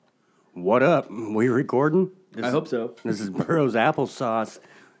What up? We recording? I hope so. This is Burroughs Applesauce.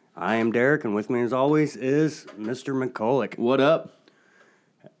 I am Derek, and with me as always is Mr. McCulloch. What up?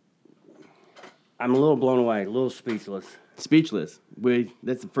 I'm a little blown away, a little speechless. Speechless.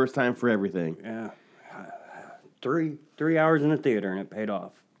 That's the first time for everything. Yeah. 3 hours in the theater, and it paid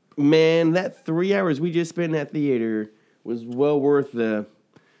off. Man, that 3 hours we just spent in that theater was well worth the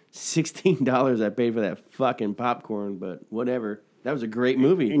 $16 I paid for that fucking popcorn, but whatever. That was a great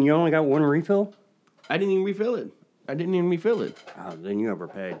movie. And you only got one refill? I didn't even refill it. Oh, then you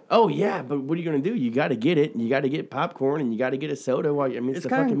overpaid. Oh, yeah, but what are you going to do? You got to get it. You got to get popcorn, and you got to get a soda. It's the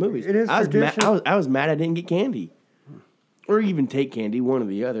fucking movies. It is I tradition. was mad I didn't get candy. Or even take candy, one or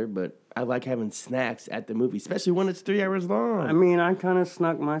the other, but I like having snacks at the movie, especially when it's 3 hours long. I mean, I kind of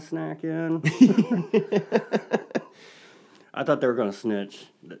snuck my snack in. I thought they were going to snitch,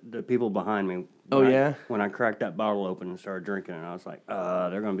 the people behind me. When I cracked that bottle open and started drinking it, I was like,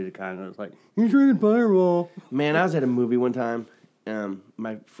 they're going to be the kind that's like, he's drinking Fireball. Man, I was at a movie one time.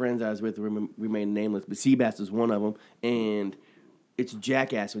 My friends I was with remained nameless, but Seabass was one of them. And it's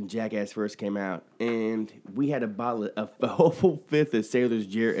Jackass when Jackass first came out. And we had a whole full fifth of Sailor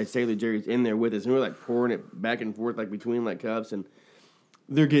Jerry's in there with us. And we were like pouring it back and forth like between like cups. And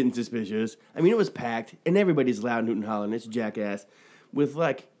they're getting suspicious. I mean, it was packed. And everybody's loud and hooting and hollering. It's Jackass. With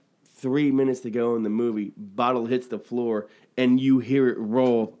like 3 minutes to go in the movie, bottle hits the floor, and you hear it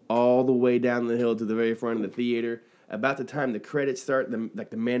roll all the way down the hill to the very front of the theater. About the time the credits start,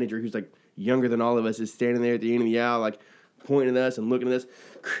 the manager, who's like younger than all of us, is standing there at the end of the aisle, like pointing at us and looking at us.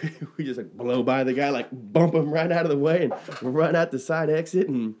 We just like blow by the guy, like bump him right out of the way, and run out the side exit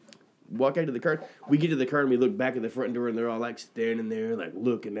and walk out to the car. We get to the car and we look back at the front door, and they're all like standing there, like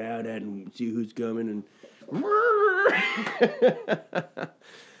looking out at and see who's coming. And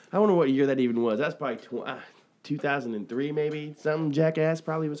I wonder what year that even was. That's probably 2003, maybe. Something Jackass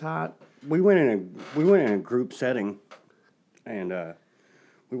probably was hot. We went in a group setting, and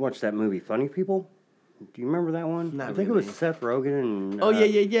we watched that movie Funny People. Do you remember that one? Not I think really. it was Seth Rogen and.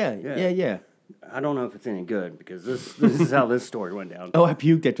 Yeah. I don't know if it's any good because this is how this story went down. Oh, I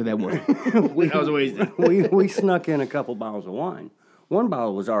puked after that one. I was wasted. we snuck in a couple bottles of wine. One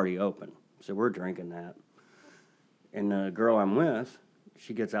bottle was already open, so we're drinking that. And the girl I'm with,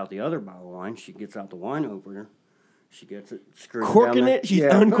 she gets out the other bottle of wine. She gets out the wine opener. She gets it screwed corking down it. She's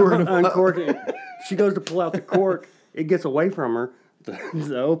uncorking it. Uncorking it. She goes to pull out the cork. It gets away from her.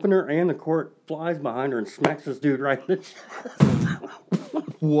 The opener and the cork flies behind her and smacks this dude right in the chest.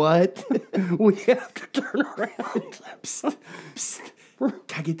 What? We have to turn around. Psst, psst.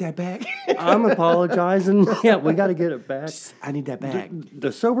 Can I get that back? I'm apologizing. Yeah, we got to get it back. Psst, I need that back.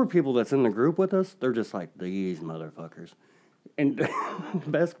 The sober people that's in the group with us, they're just like, these motherfuckers. And the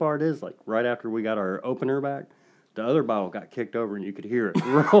best part is, like, right after we got our opener back, the other bottle got kicked over and you could hear it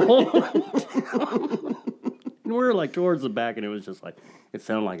roll. And we were like towards the back, and it was just like, it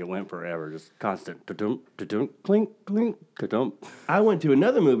sounded like it went forever. Just constant ta-dum, ta-dum, clink, clink, ta-dum. I went to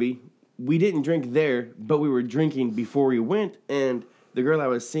another movie. We didn't drink there, but we were drinking before we went. And the girl I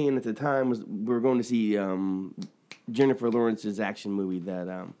was seeing at the time we were going to see Jennifer Lawrence's action movie,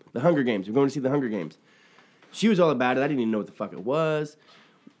 The Hunger Games. We're going to see The Hunger Games. She was all about it. I didn't even know what the fuck it was.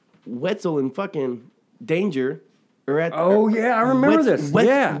 Wetzel and fucking Danger are at... Oh, yeah, I remember this.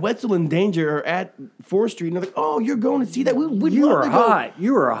 Yeah. Wetzel and Danger are at 4th Street, and they're like, oh, you're going to see that? We'd You love were to hot. go.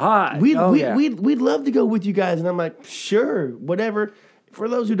 You were hot. We'd love to go with you guys. And I'm like, sure, whatever. For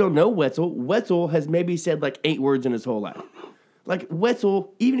those who don't know Wetzel has maybe said like 8 words in his whole life. Like,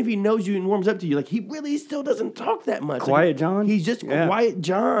 Wetzel, even if he knows you and warms up to you, like, he really still doesn't talk that much. Quiet like, John? He's just Quiet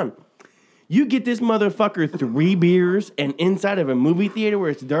John. You get this motherfucker 3 beers and inside of a movie theater where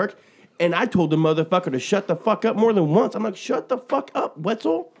it's dark, and I told the motherfucker to shut the fuck up more than once. I'm like, shut the fuck up,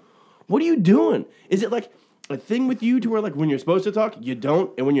 Wetzel. What are you doing? Is it like a thing with you to where, like, when you're supposed to talk, you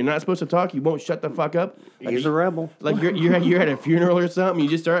don't, and when you're not supposed to talk, you won't shut the fuck up? Like, He's a rebel. Like, you're at a funeral or something, you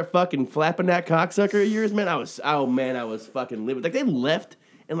just start fucking flapping that cocksucker of yours, man. I was fucking living. Like, they left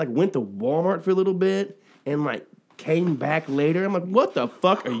and, like, went to Walmart for a little bit and, like, came back later. I'm like, what the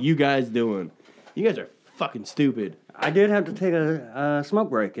fuck are you guys doing? You guys are fucking stupid. I did have to take a smoke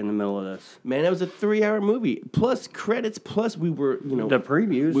break in the middle of this. Man, that was a 3-hour movie. Plus credits, plus we were, The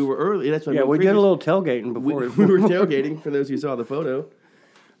previews. We were early. That's why we did a little tailgating before. We were tailgating, for those who saw the photo.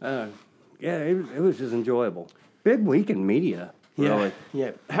 It was just enjoyable. Big week in media, really.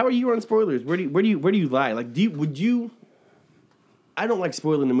 Yeah. How are you on spoilers? Where do you lie? Like, would you... I don't like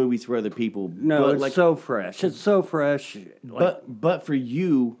spoiling the movies for other people. No, but it's like, so fresh. It's so fresh. But for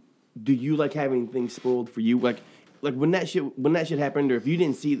you, do you like having things spoiled for you? Like when that shit happened, or if you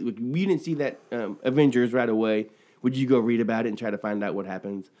didn't see that Avengers right away, Would you go read about it and try to find out what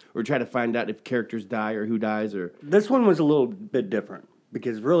happens? Or try to find out if characters die or who dies? Or This one was a little bit different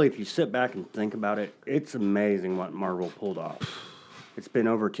because really, if you sit back and think about it, it's amazing what Marvel pulled off. It's been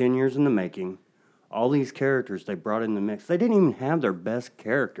over 10 years in the making. All these characters they brought in the mix. They didn't even have their best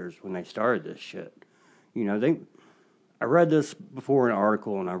characters when they started this shit. You know, I read this before in an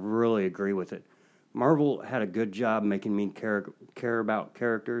article, and I really agree with it. Marvel had a good job making me care about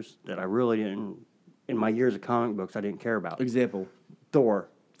characters that I really didn't. In my years of comic books, I didn't care about. example, Thor.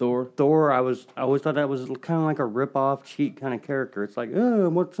 Thor. I always thought that was kind of like a rip-off, cheat kind of character. It's like, oh,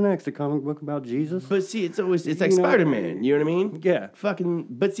 what's next? A comic book about Jesus? But see, it's like You know, Spider-Man. You know what I mean? Yeah.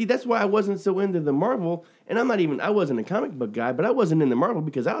 But see, that's why I wasn't so into the Marvel. And I wasn't a comic book guy, but I wasn't into Marvel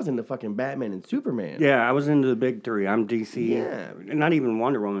because I was into fucking Batman and Superman. Yeah, I was into the big three. I'm DC. Yeah. Not even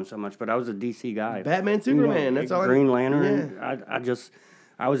Wonder Woman so much, but I was a DC guy. Batman, Superman. That's all. Green Lantern. Yeah.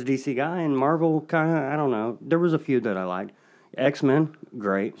 I was a DC guy, and Marvel kind of, I don't know. There was a few that I liked. X-Men,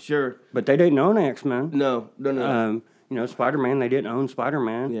 great. Sure. But they didn't own X-Men. No. You know, Spider-Man, they didn't own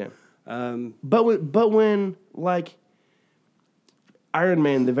Spider-Man. Yeah. But when like Iron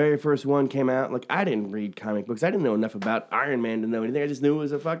Man, the very first one came out, like I didn't read comic books. I didn't know enough about Iron Man to know anything. I just knew it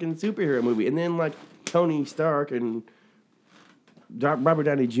was a fucking superhero movie. And then like Tony Stark and Robert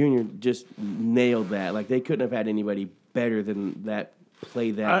Downey Jr. just nailed that. Like they couldn't have had anybody better than that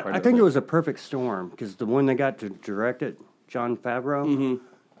play that part. I think it was a perfect storm because the one they got to direct it, Jon Favreau.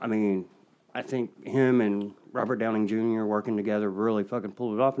 I mean, I think him and Robert Downey Jr. working together really fucking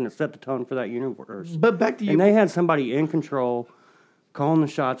pulled it off, and it set the tone for that universe. But back to you. And they had somebody in control, calling the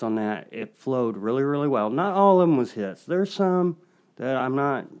shots on that. It flowed really, really well. Not all of them was hits. There's some that I'm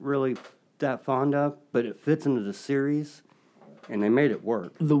not really that fond of, but it fits into the series, and they made it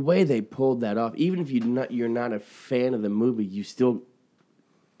work. The way they pulled that off, even if you're not a fan of the movie, you still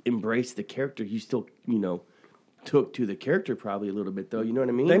embrace the character. You still, took to the character probably a little bit, though. You know what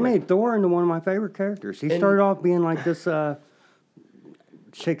I mean? They made Thor into one of my favorite characters. He started off being like this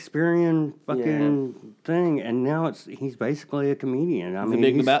Shakespearean fucking thing, and now he's basically a comedian.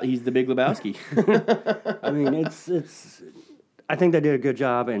 He's the Big Lebowski. I mean, it's. I think they did a good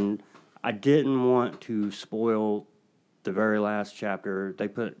job, and I didn't want to spoil the very last chapter. They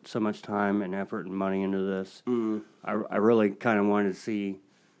put so much time and effort and money into this. I really kind of wanted to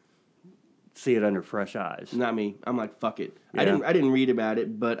see it under fresh eyes. Not me. I'm like, fuck it. Yeah. I didn't read about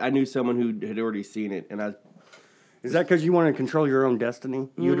it, but I knew someone who had already seen it, and Is that because you want to control your own destiny?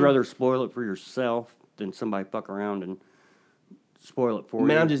 You'd rather spoil it for yourself than somebody fuck around and spoil it for you?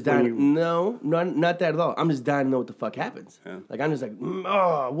 Man, I'm just dying. No, not that at all. I'm just dying to know what the fuck happens. Yeah. Like I'm just like,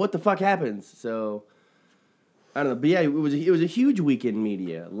 what the fuck happens? So I don't know, but yeah, it was a huge week in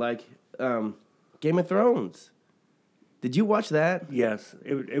media. Like Game of Thrones. Did you watch that? Yes,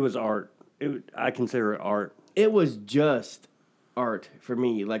 it was art. I consider it art. It was just art for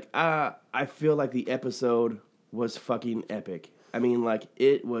me. Like I feel like the episode was fucking epic. I mean, like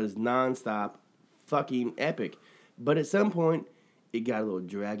it was nonstop fucking epic. But at some point, it got a little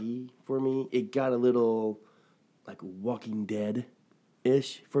draggy for me. It got a little like Walking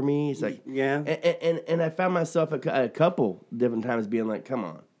Dead-ish for me. It's like Yeah. and I found myself a couple different times being like, come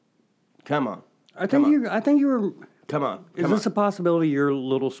on. I think you were. Come on. Is this a possibility you're a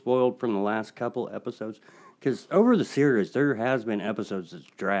little spoiled from the last couple episodes? Because over the series, there has been episodes that's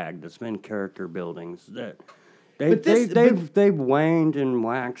dragged. That's been character buildings that they've waned and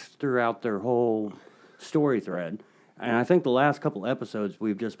waxed throughout their whole story thread. And I think the last couple episodes,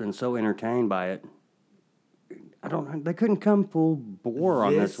 we've just been so entertained by it. They couldn't come full bore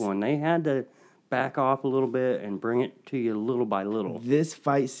on this one. They had to back off a little bit and bring it to you little by little. This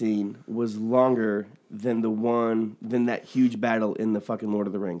fight scene was longer than that huge battle in the fucking Lord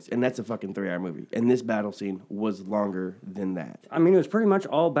of the Rings. And that's a fucking 3-hour movie. And this battle scene was longer than that. I mean, it was pretty much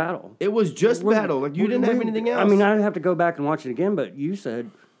all battle. It was just battle. Like, you didn't have anything else. I mean, I'd have to go back and watch it again, but you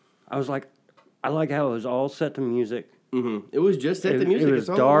said, I was like, I like how it was all set to music. Mm-hmm. It was just set to music. It was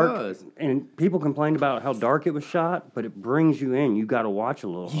That's dark, all it was. and people complained about how dark it was shot, but it brings you in. You got to watch a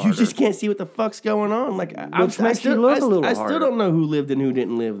little harder. You just can't see what the fuck's going on. Like, I still don't know who lived and who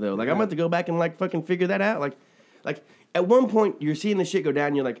didn't live though. Like, I'm about to go back and like fucking figure that out. Like at one point you're seeing the shit go down.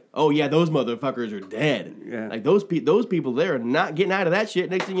 And you're like, oh yeah, those motherfuckers are dead. Yeah. Like those people there are not getting out of that shit.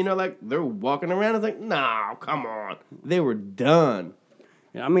 Next thing you know, like they're walking around. It's like, nah, come on, they were done.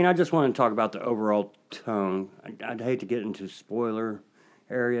 Yeah, I mean, I just want to talk about the overall tone. I'd hate to get into spoiler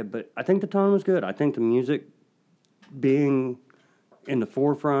area, but I think the tone was good. I think the music being in the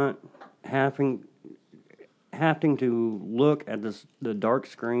forefront, having to look at the dark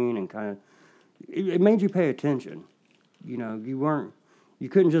screen and kind of, it made you pay attention. You know, you You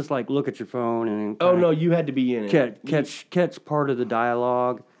couldn't just like look at your phone and Oh no, you had to be in it. catch part of the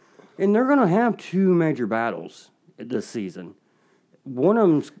dialogue. And they're gonna have two major battles this season. One of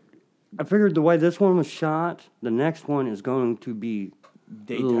them's, I figured the way this one was shot, the next one is going to be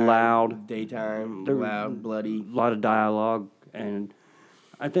loud, loud, bloody. a lot of dialogue, and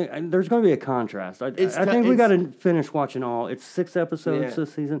I think there's going to be a contrast. I think we got to finish watching all. It's 6 episodes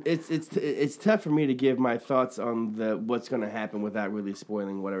this season. It's tough for me to give my thoughts on what's going to happen without really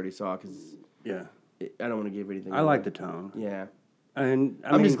spoiling what I already saw because I don't want to give anything. I like the tone. Yeah, and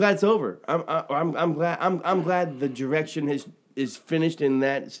I'm just glad it's over. I'm glad the direction is finished in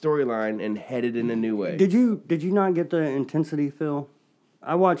that storyline and headed in a new way. Did you not get the intensity feel?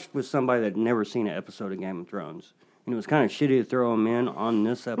 I watched with somebody that never seen an episode of Game of Thrones, and it was kind of shitty to throw them in on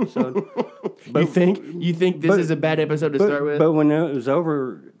this episode. You think this is a bad episode to start with? But when it was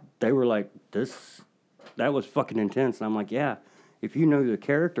over, they were like, that was fucking intense. And I'm like, yeah, if you know the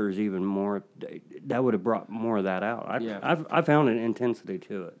characters even more, that would have brought more of that out. I found an intensity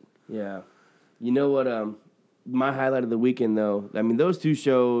to it. Yeah. You know what? My highlight of the weekend, though, I mean, those two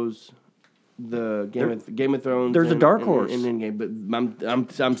shows, the Game of Thrones. There's a dark horse. And Endgame, but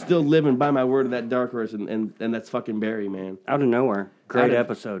I'm still living by my word of that dark horse, and that's fucking Barry, man. Out of nowhere. Great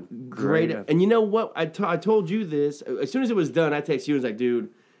episode. Great. And you know what? I told you this. As soon as it was done, I texted you and was like, dude,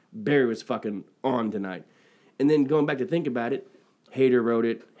 Barry was fucking on tonight. And then going back to think about it, Hader wrote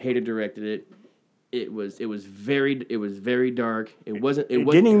it, Hader directed it. It was very dark. It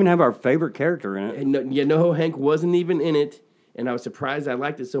didn't even have our favorite character in it. And NoHo Hank wasn't even in it, and I was surprised I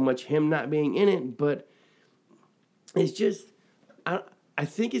liked it so much, him not being in it. But it's just, I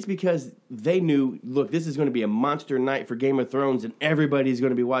think it's because they knew, look, this is going to be a monster night for Game of Thrones, and everybody's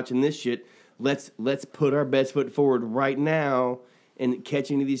going to be watching this shit. Let's put our best foot forward right now and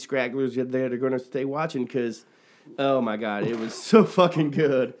catch any of these scragglers that are going to stay watching because. Oh my God! It was so fucking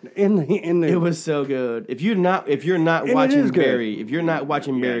good. It was so good. If you're not watching Barry,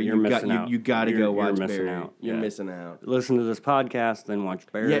 you got to go watch Barry. You're missing out. Listen to this podcast, then watch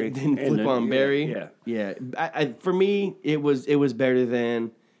Barry. Yeah, then flip on Barry. Yeah. For me, it was better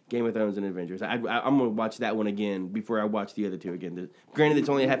than Game of Thrones and Avengers. I'm gonna watch that one again before I watch the other two again. Granted, it's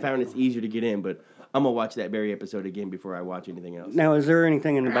only a half hour and it's easier to get in, but I'm gonna watch that Barry episode again before I watch anything else. Now, is there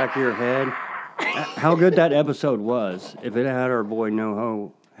anything in the back of your head? How good that episode was, if it had our boy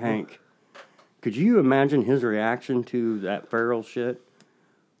NoHo Hank. Could you imagine his reaction to that feral shit?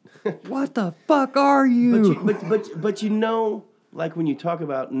 What the fuck are you? But you know, like when you talk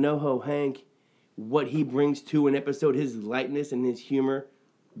about NoHo Hank, what he brings to an episode, his lightness and his humor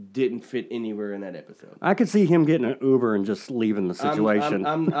didn't fit anywhere in that episode. I could see him getting an Uber and just leaving the situation.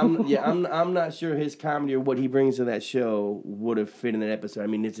 I'm not sure his comedy or what he brings to that show would have fit in that episode. I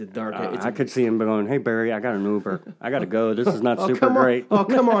mean, it's a dark. I could see him going, "Hey Barry, I got an Uber. I got to go. This is not super great." Oh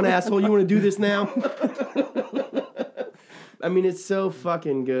come on, asshole! You want to do this now? I mean, it's so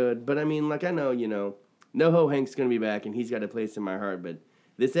fucking good. But I mean, like I know, NoHo Hank's gonna be back, and he's got a place in my heart. But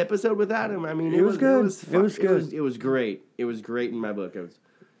this episode without him, I mean, it was good. It was good. It was great. It was great in my book.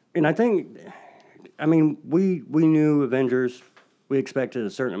 And I think, I mean, we knew Avengers. We expected a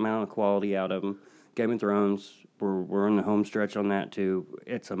certain amount of quality out of them. Game of Thrones, we're in the home stretch on that too.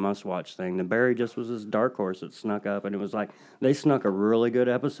 It's a must-watch thing. The Barry just was this dark horse that snuck up, and it was like they snuck a really good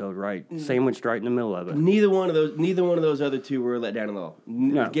episode sandwiched right in the middle of it. Neither one of those other two were let down at all.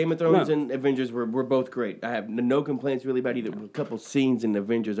 No, Game of Thrones and Avengers were both great. I have no complaints really about either. A couple scenes in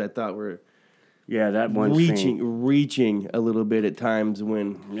Avengers I thought were. Yeah, that one reaching a little bit at times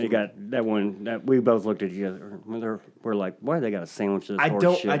when you got that one that we both looked at each other. We're like, why they got a sandwich this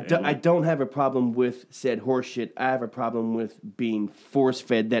horse shit? I don't have a problem with said horse shit. I have a problem with being force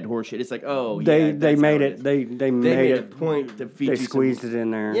fed that horse shit. It's like, they made it. They made a point to feed. They squeezed it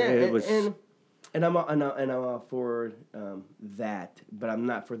in there. Yeah, it was. And I'm all for that, but I'm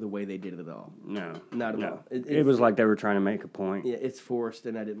not for the way they did it at all. No, not at all. It was like they were trying to make a point. Yeah, it's forced,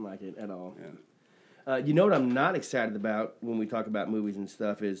 and I didn't like it at all. Yeah. You know what I'm not excited about when we talk about movies and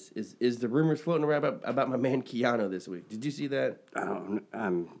stuff is the rumors floating around about my man Keanu this week. Did you see that? Oh,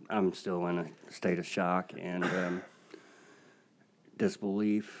 I'm still in a state of shock and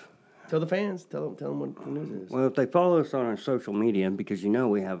disbelief. Tell the fans. Tell them what the news is. Well, if they follow us on our social media, because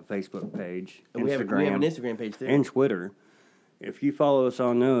we have a Facebook page, and we have an Instagram page too, and Twitter. If you follow us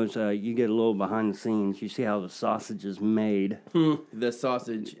on those, you get a little behind the scenes. You see how the sausage is made. The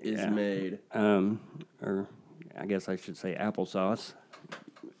sausage is made. Or I guess I should say applesauce.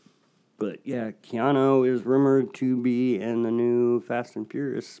 But yeah, Keanu is rumored to be in the new Fast and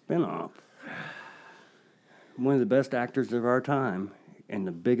Furious spinoff. One of the best actors of our time and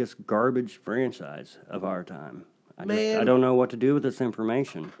the biggest garbage franchise of our time. I don't know what to do with this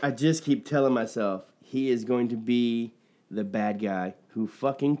information. I just keep telling myself he is going to be the bad guy who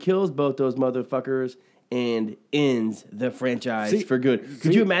fucking kills both those motherfuckers and ends the franchise for good.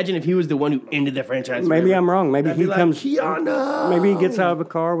 Could you imagine if he was the one who ended the franchise? Maybe forever? I'm wrong. Maybe I'd he be like, comes. Keanu! Maybe he gets out of a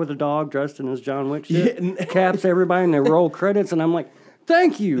car with a dog dressed in his John Wick shit, caps everybody, and they roll credits, and I'm like,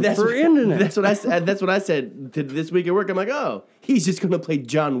 thank you for ending it. That's what I said. That's what I said to this week at work. I'm like, oh, he's just gonna play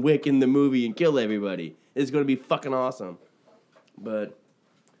John Wick in the movie and kill everybody. It's gonna be fucking awesome. But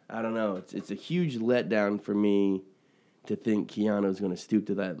I don't know. It's a huge letdown for me to think Keanu's gonna stoop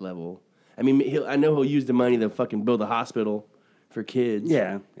to that level. I mean, I know he'll use the money to fucking build a hospital for kids.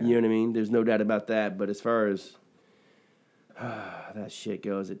 Yeah. You know what I mean? There's no doubt about that. But as far as that shit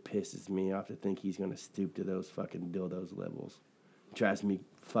goes, it pisses me off to think he's gonna stoop to those fucking dildos levels. It drives me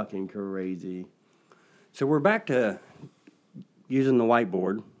fucking crazy. So we're back to using the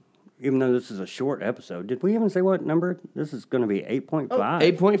whiteboard, even though this is a short episode. Did we even say what number? This is going to be 8.5.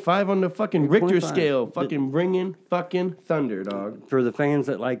 8.5 on the fucking Richter 8.5. scale. Fucking bringing fucking thunder, dog. For the fans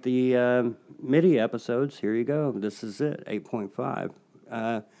that like the MIDI episodes, here you go. This is it, 8.5.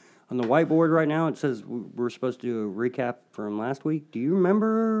 On the whiteboard right now, it says we're supposed to do a recap from last week. Do you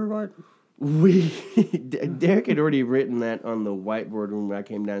remember what? Derek had already written that on the whiteboard when I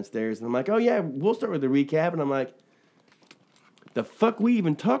came downstairs. And I'm like, oh, yeah, we'll start with the recap. And I'm like, the fuck we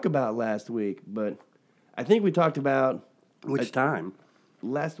even talk about last week? But I think we talked about... Which time?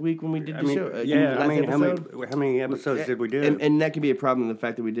 Last week when we did the show. How many episodes did we do? And that could be a problem, the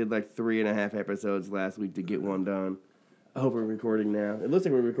fact that we did like 3.5 episodes last week to get one done. I hope we're recording now. It looks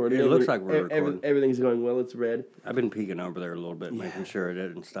like we're recording. It looks like we're recording. Everything's going well. It's red. I've been peeking over there a little bit, making sure it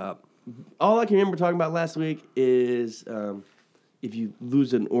didn't stop. All I can remember talking about last week is if you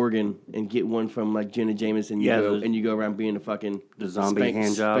lose an organ and get one from like Jenna Jameson, you go around being a fucking the zombie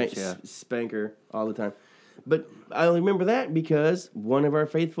hand jobs, spanker all the time. But I only remember that because one of our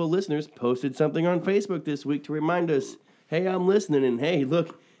faithful listeners posted something on Facebook this week to remind us, hey, I'm listening, and hey,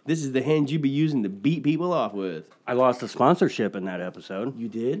 look, this is the hand you be using to beat people off with. I lost a sponsorship in that episode. You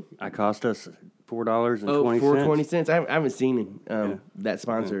did? I cost us $4.20. Oh, $4.20. I haven't seen that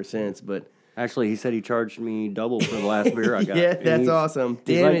sponsor since, but... Actually, he said he charged me double for the last beer I got. Yeah, that's awesome.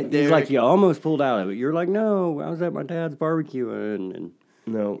 Damn it, Derek. He's like, you almost pulled out of it. You're like, no, I was at my dad's barbecue, and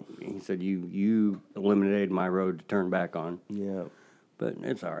no. He said, you eliminated my road to turn back on. Yeah. But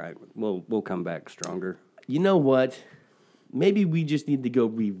it's all right. We'll come back stronger. You know what? Maybe we just need to go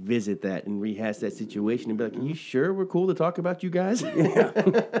revisit that and rehash that situation and be like, are you sure we're cool to talk about you guys? Yeah.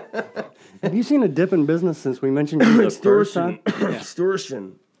 Have you seen a dip in business since we mentioned you the first time?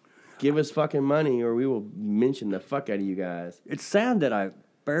 Extortion. Give us fucking money or we will mention the fuck out of you guys. It's sad that I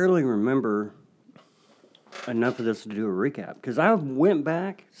barely remember enough of this to do a recap. Because I went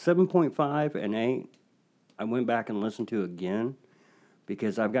back, 7.5 and 8, I went back and listened to again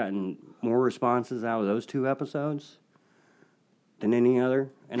because I've gotten more responses out of those two episodes than any other.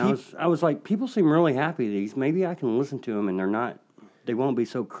 And I was like, people seem really happy with these. Maybe I can listen to them and they won't be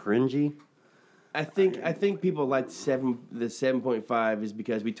so cringy. I think people like the 7.5 is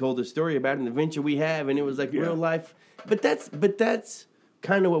because we told a story about an adventure we have and it was like real life. But that's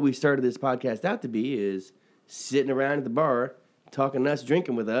kind of what we started this podcast out to be, is sitting around at the bar, talking to us,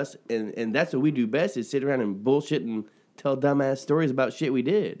 drinking with us, and that's what we do best, is sit around and bullshit and tell dumbass stories about shit we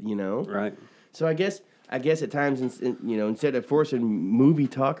did, you know? Right. So I guess at times, instead of forcing movie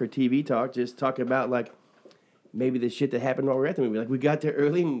talk or TV talk, just talk about like maybe the shit that happened while we were at the movie. Like we got there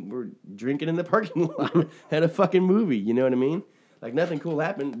early and we're drinking in the parking lot at a fucking movie. You know what I mean? Like nothing cool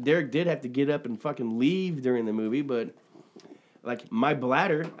happened. Derek did have to get up and fucking leave during the movie, but like my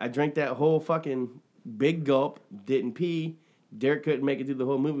bladder, I drank that whole fucking big gulp, didn't pee. Derek couldn't make it through the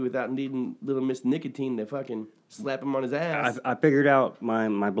whole movie without needing little Miss Nicotine to fucking slap him on his ass. I figured out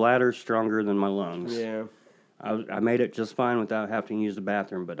my bladder's stronger than my lungs. Yeah. I made it just fine without having to use the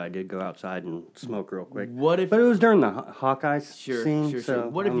bathroom, but I did go outside and smoke real quick. But it was during the Hawkeye scene. Sure. So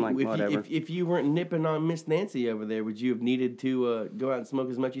what if you weren't nipping on Miss Nancy over there? Would you have needed to go out and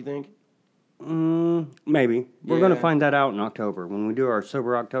smoke as much? You think? Maybe. We're going to find that out in October when we do our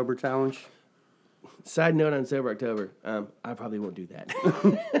Sober October challenge. Side note on Sober October, I probably won't do that.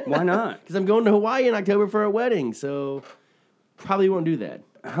 Why not? Because I'm going to Hawaii in October for a wedding, so probably won't do that.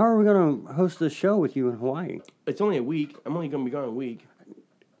 How are we going to host this show with you in Hawaii? It's only a week. I'm only going to be gone a week.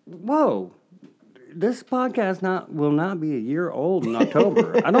 Whoa. This podcast will not be a year old in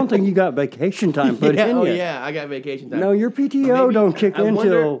October. I don't think you got vacation time put in yet. Oh, yeah, I got vacation time. No, your PTO don't kick in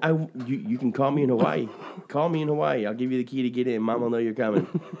till... You can call me in Hawaii. Call me in Hawaii. I'll give you the key to get in. Mom will know you're coming.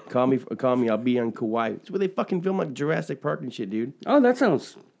 Call me. I'll be on Kauai. It's where they fucking film like Jurassic Park and shit, dude. Oh, that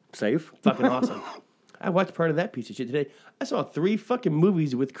sounds safe. Fucking awesome. I watched part of that piece of shit today. I saw 3 fucking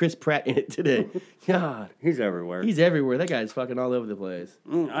movies with Chris Pratt in it today. God. He's everywhere. He's everywhere. That guy's fucking all over the place.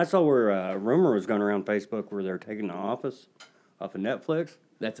 I saw where a rumor was going around Facebook where they're taking The Office off of Netflix.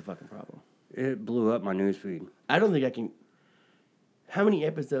 That's a fucking problem. It blew up my newsfeed. I don't think I can... How many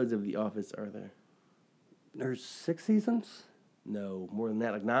episodes of The Office are there? There's 6 seasons? No, more than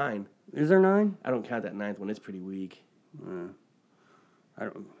that, like 9. Is there 9? I don't count that 9th one. It's pretty weak. I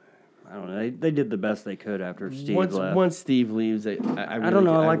don't know. They did the best they could after Steve left. Once Steve leaves, I don't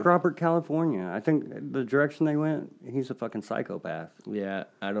know. I like Robert California. I think the direction they went, he's a fucking psychopath. Yeah,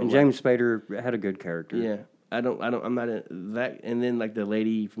 I don't. And James Spader had a good character. Yeah, I'm not in that. And then like the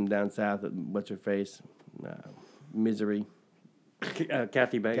lady from down south, what's her face? Misery.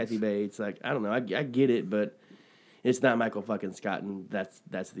 Kathy Bates. Kathy Bates. Like I don't know. I get it, but it's not Michael fucking Scott, and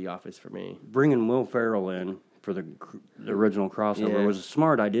that's The Office for me. Bringing Will Ferrell in for the original crossover was a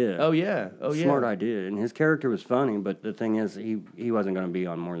smart idea. Oh yeah. Smart idea, and his character was funny. But the thing is, he wasn't going to be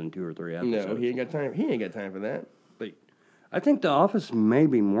on more than 2 or 3 episodes. No, he ain't got time. He ain't got time for that. But I think The Office may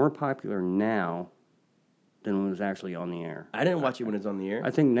be more popular now than when it was actually on the air. I didn't watch it when it's on the air. I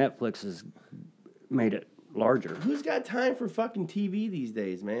think Netflix has made it larger. Who's got time for fucking TV these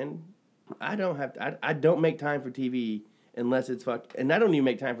days, man? I don't have. I don't make time for TV unless it's and I don't even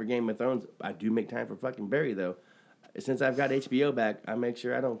make time for Game of Thrones. I do make time for fucking Barry though. Since I've got HBO back, I make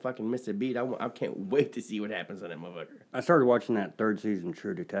sure I don't fucking miss a beat. I can't wait to see what happens on that motherfucker. I started watching that 3rd season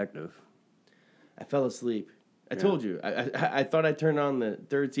True Detective. I fell asleep. I told you. I thought I turned on the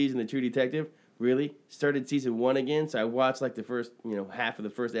 3rd season of True Detective. Really? Started season 1 again. So I watched like the first, half of the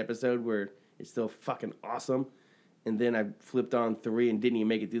first episode where it's still fucking awesome. And then I flipped on 3 and didn't even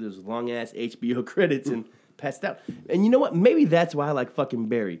make it through those long-ass HBO credits and passed out. And you know what? Maybe that's why I like fucking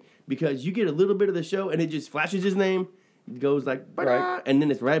Barry. Because you get a little bit of the show and it just flashes his name. It goes like, right. And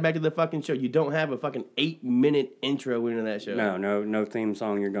then it's right back to the fucking show. You don't have a fucking 8-minute intro into that show. No theme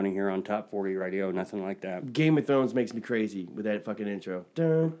song you're going to hear on Top 40 radio, nothing like that. Game of Thrones makes me crazy with that fucking intro.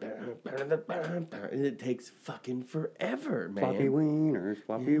 And it takes fucking forever, man.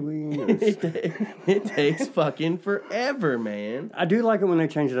 Floppy wieners. It takes fucking forever, man. I do like it when they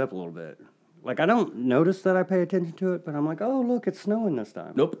change it up a little bit. Like, I don't notice that I pay attention to it, but I'm like, oh, look, it's snowing this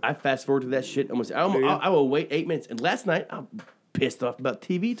time. Nope, I fast forward to that shit almost. I will wait 8 minutes. And last night, I'm pissed off about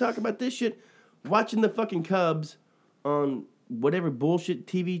TV, talk about this shit. Watching the fucking Cubs on whatever bullshit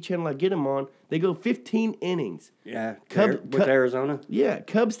TV channel I get them on, they go 15 innings. Yeah, with Arizona? Yeah,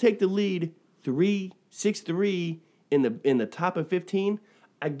 Cubs take the lead 6-3 in the top of 15.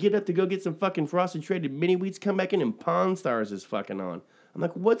 I get up to go get some fucking frosted traded mini wheats, come back in, and Pawn Stars is fucking on. I'm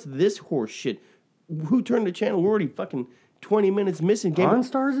like, what's this horse shit? Who turned the channel? We're already fucking 20 minutes missing. Pawn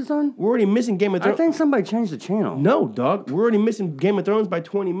Stars is on? We're already missing Game of Thrones. I think somebody changed the channel. No, dog. We're already missing Game of Thrones by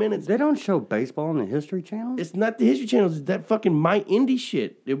 20 minutes. They don't show baseball on the History Channel? It's not the History Channel. It's that fucking My Indie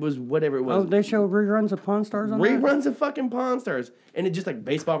shit. It was whatever it was. Oh, they show reruns of Pawn Stars on Reruns of fucking Pawn Stars. And it just like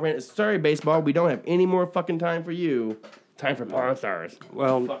baseball ran. Sorry, baseball. We don't have any more fucking time for you. Time for Pawn Stars.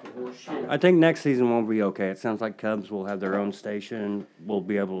 Well, I think next season won't be okay. It sounds like Cubs will have their own station. We'll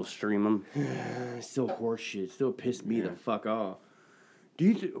be able to stream them. It's still horse shit. It still pissed me the fuck off. Do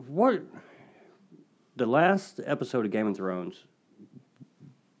you what? The last episode of Game of Thrones.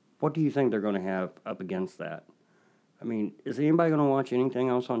 What do you think they're going to have up against that? I mean, is anybody going to watch anything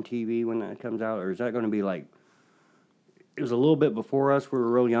else on TV when that comes out, or is that going to be like? It was a little bit before us. We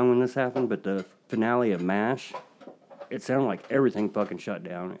were real young when this happened, but the finale of MASH. It sounded like everything fucking shut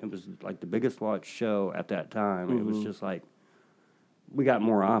down. It was like the biggest watched show at that time. Mm-hmm. It was just like, we got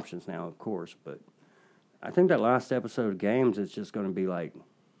more options now, of course, but I think that last episode of Games is just going to be like...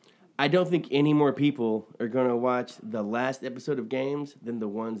 I don't think any more people are going to watch the last episode of Games than the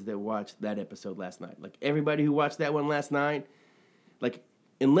ones that watched that episode last night. Like, everybody who watched that one last night, like,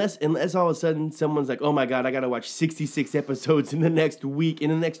 unless all of a sudden someone's like, oh my God, I got to watch 66 episodes in the next week, in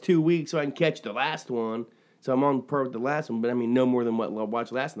the next 2 weeks so I can catch the last one. So I'm on par with the last one, but I mean, no more than what I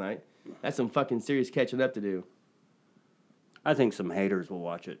watched last night. That's some fucking serious catching up to do. I think some haters will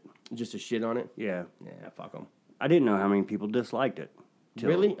watch it. Just to shit on it? Yeah. Yeah, fuck them. I didn't know how many people disliked it.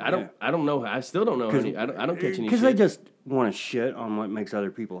 Really? I don't know. I still don't know. I don't catch any shit. Because they just want to shit on what makes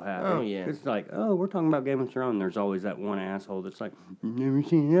other people happy. Oh, yeah. It's like, oh, we're talking about Game of Thrones. There's always that one asshole that's like, I've never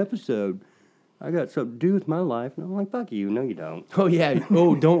seen an episode. I got something to do with my life. And I'm like, fuck you. No, you don't. Oh, yeah.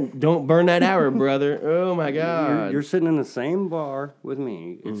 Oh, don't burn that hour, brother. Oh, my God. You're sitting in the same bar with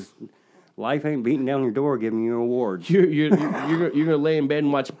me. It's life ain't beating down your door giving you awards. You're going to lay in bed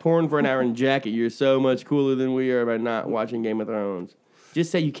and watch porn for an hour in jacket. You're so much cooler than we are by not watching Game of Thrones. Just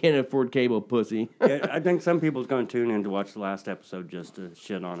say you can't afford cable, pussy. Yeah, I think some people's going to tune in to watch the last episode just to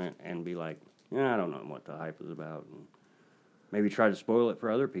shit on it and be like, I don't know what the hype is about. And maybe try to spoil it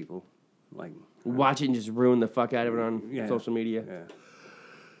for other people. Like Watch it and just ruin the fuck out of it on Yeah. social media.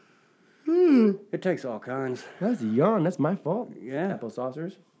 Yeah. It takes all kinds. That's a yawn. That's my fault. Yeah. Apple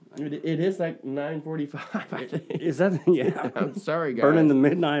saucers. It is like 9:45. I think. Is that yeah? I'm sorry, guys. Burning the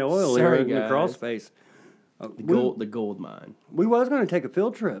midnight oil Sorry, here in the guys. crawl space. the gold mine. We was going to take a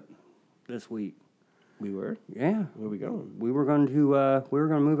field trip this week. We were. Yeah. Where we going? We were going to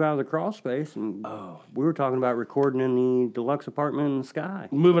move out of the crawl space, and we were talking about recording in the deluxe apartment in the sky.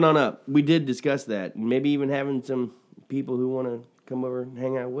 Moving on up. We did discuss that. Maybe even having some people who want to come over and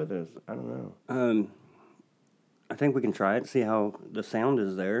hang out with us. I don't know. I think we can try it, see how the sound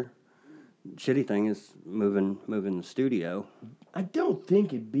is there. Shitty thing is moving the studio. I don't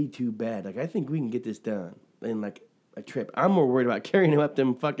think it'd be too bad. Like I think we can get this done in like a trip. I'm more worried about carrying him up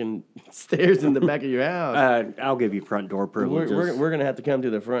them fucking stairs in the back of your house. I'll give you front door privileges. We're gonna have to come to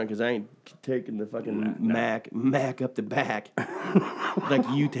the front because I ain't taking the fucking Mac up the back. Like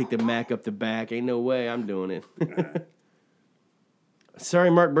you take the Mac up the back. Ain't no way I'm doing it.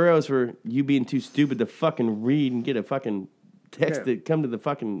 Sorry, Mark Burrows, for you being too stupid to fucking read and get a fucking text to come to the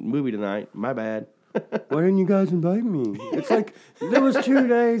fucking movie tonight. My bad. Why didn't you guys invite me? It's like there was 2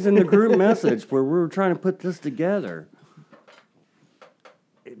 days in the group message where we were trying to put this together.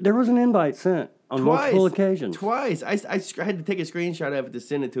 There was an invite sent on multiple occasions. Twice. I had to take a screenshot of it to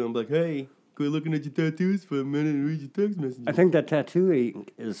send it to him. Like, hey, quit looking at your tattoos for a minute and read your text messages. I think that tattoo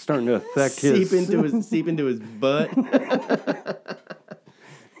ink is starting to affect seep into his butt.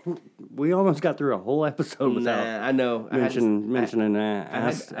 We almost got through a whole episode without I know. mentioning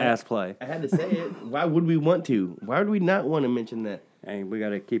ass play. I had to say it. Why would we want to? Why would we not want to mention that? Hey, we got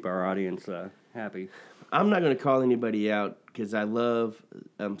to keep our audience happy. I'm not going to call anybody out because I love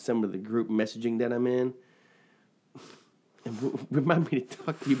some of the group messaging that I'm in. And remind me to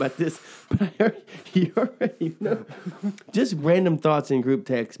talk to you about this, but I heard you already know. Just random thoughts in group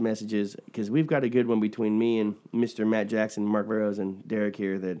text messages, because we've got a good one between me and Mr. Matt Jackson, Mark Burrows, and Derek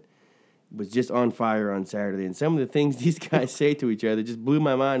here that was just on fire on Saturday. And some of the things these guys say to each other just blew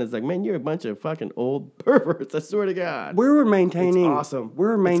my mind. It's like, man, you're a bunch of fucking old perverts, I swear to God. We were maintaining... It's awesome. We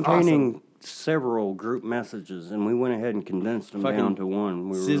were maintaining... Awesome. Several group messages, and we went ahead and condensed them down to one.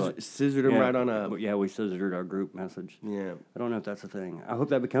 We were scissored them right on up. Yeah, we scissored our group message. Yeah. I don't know if that's a thing. I hope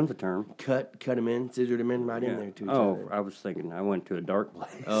that becomes a term. Cut them in, scissored them in right in there to each other. Oh, I was thinking I went to a dark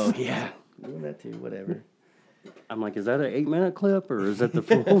place. Oh, yeah. Doing that too, whatever. I'm like, is that an 8-minute clip, or is that the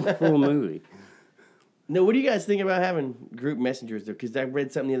full movie? No, what do you guys think about having group messengers, though? Because I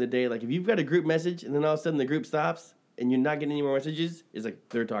read something the other day, like if you've got a group message and then all of a sudden the group stops, and you're not getting any more messages, it's like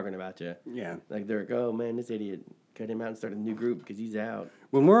they're talking about you. Yeah. Like they're like, oh man, this idiot cut him out and started a new group because he's out.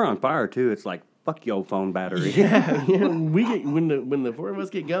 When we're on fire too, it's like fuck your phone battery. Yeah, we get when the four of us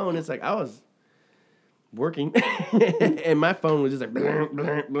get going, it's like I was working and my phone was just like blink,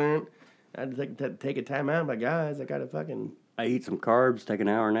 blink, blink. I had to take a time out. I'm like, guys, I gotta fucking. I eat some carbs, take an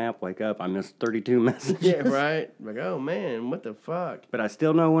hour nap, wake up. I missed 32 messages. Yeah, right. Like, oh man, what the fuck? But I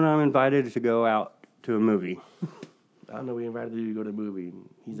still know when I'm invited to go out to a movie. I don't know, we invited you to go to the movie.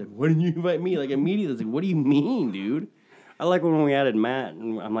 He's like, why didn't you invite me? Like, immediately, it's like, what do you mean, dude? I like when we added Matt,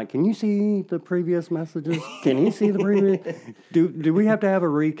 and I'm like, can you see the previous messages? Can he see the previous? Do we have to have a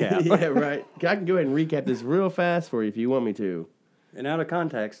recap? Yeah, right. I can go ahead and recap this real fast for you if you want me to. And out of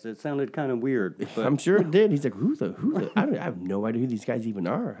context, it sounded kind of weird. But I'm sure it did. He's like, who the? I have no idea who these guys even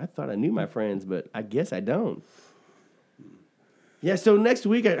are. I thought I knew my friends, but I guess I don't. Yeah, so next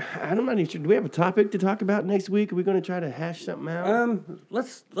week, I'm not even sure. Do we have a topic to talk about next week? Are we going to try to hash something out?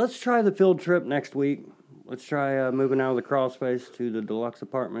 Let's try the field trip next week. Let's try moving out of the crawl space to the deluxe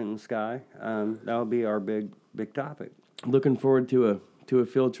apartment in the sky. That'll be our big topic. Looking forward to a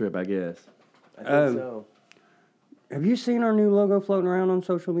field trip, I guess. I think so. Have you seen our new logo floating around on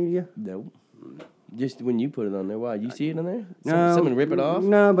social media? Nope. Just when you put it on there. Why? You see it on there? No. Someone rip it off?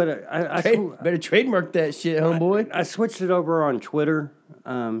 No, but better trademark that shit, homeboy. I switched it over on Twitter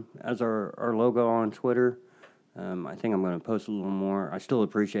as our logo on Twitter. I think I'm going to post a little more. I still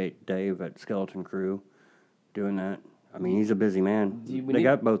appreciate Dave at Skeleton Crew doing that. I mean, he's a busy man. They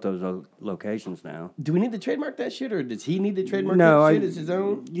got both those locations now. Do we need to trademark that shit, or does he need to trademark that shit as his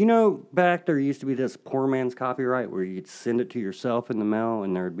own? You know, back there used to be this poor man's copyright where you'd send it to yourself in the mail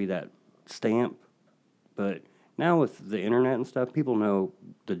and there'd be that stamp. But now with the internet and stuff, people know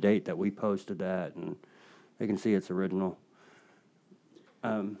the date that we posted that, and they can see it's original.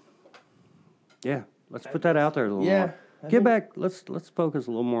 Yeah, let's put that out there a little more. Get back. Let's focus a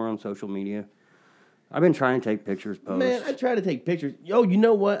little more on social media. I've been trying to take pictures, posts. Man, I try to take pictures. Yo, you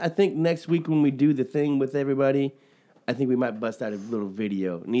know what? I think next week when we do the thing with everybody, I think we might bust out a little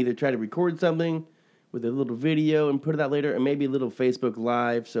video and either try to record something with a little video and put it out later, and maybe a little Facebook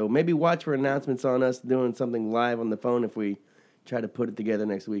Live. So maybe watch for announcements on us doing something live on the phone if we try to put it together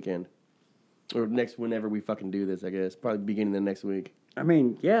next weekend. Or whenever we fucking do this, I guess. Probably beginning of next week. I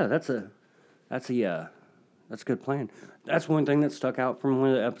mean, yeah, that's a good plan. That's one thing that stuck out from one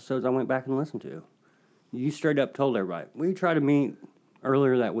of the episodes I went back and listened to. You straight up told everybody, we try to meet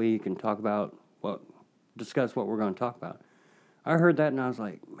earlier that week and discuss what we're going to talk about. I heard that and I was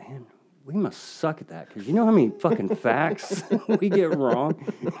like, man, we must suck at that, because you know how many fucking facts we get wrong?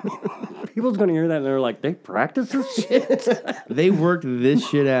 People's going to hear that and they're like, they practice this shit? They worked this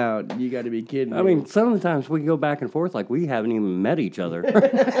shit out. You got to be kidding me. I mean, some of the times we go back and forth like we haven't even met each other.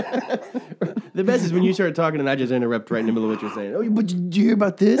 The best is when you start talking and I just interrupt right in the middle of what you're saying. Oh, but did you hear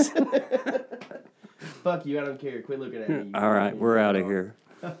about this? Fuck you, I don't care. Quit looking at me. All right, we're out of here.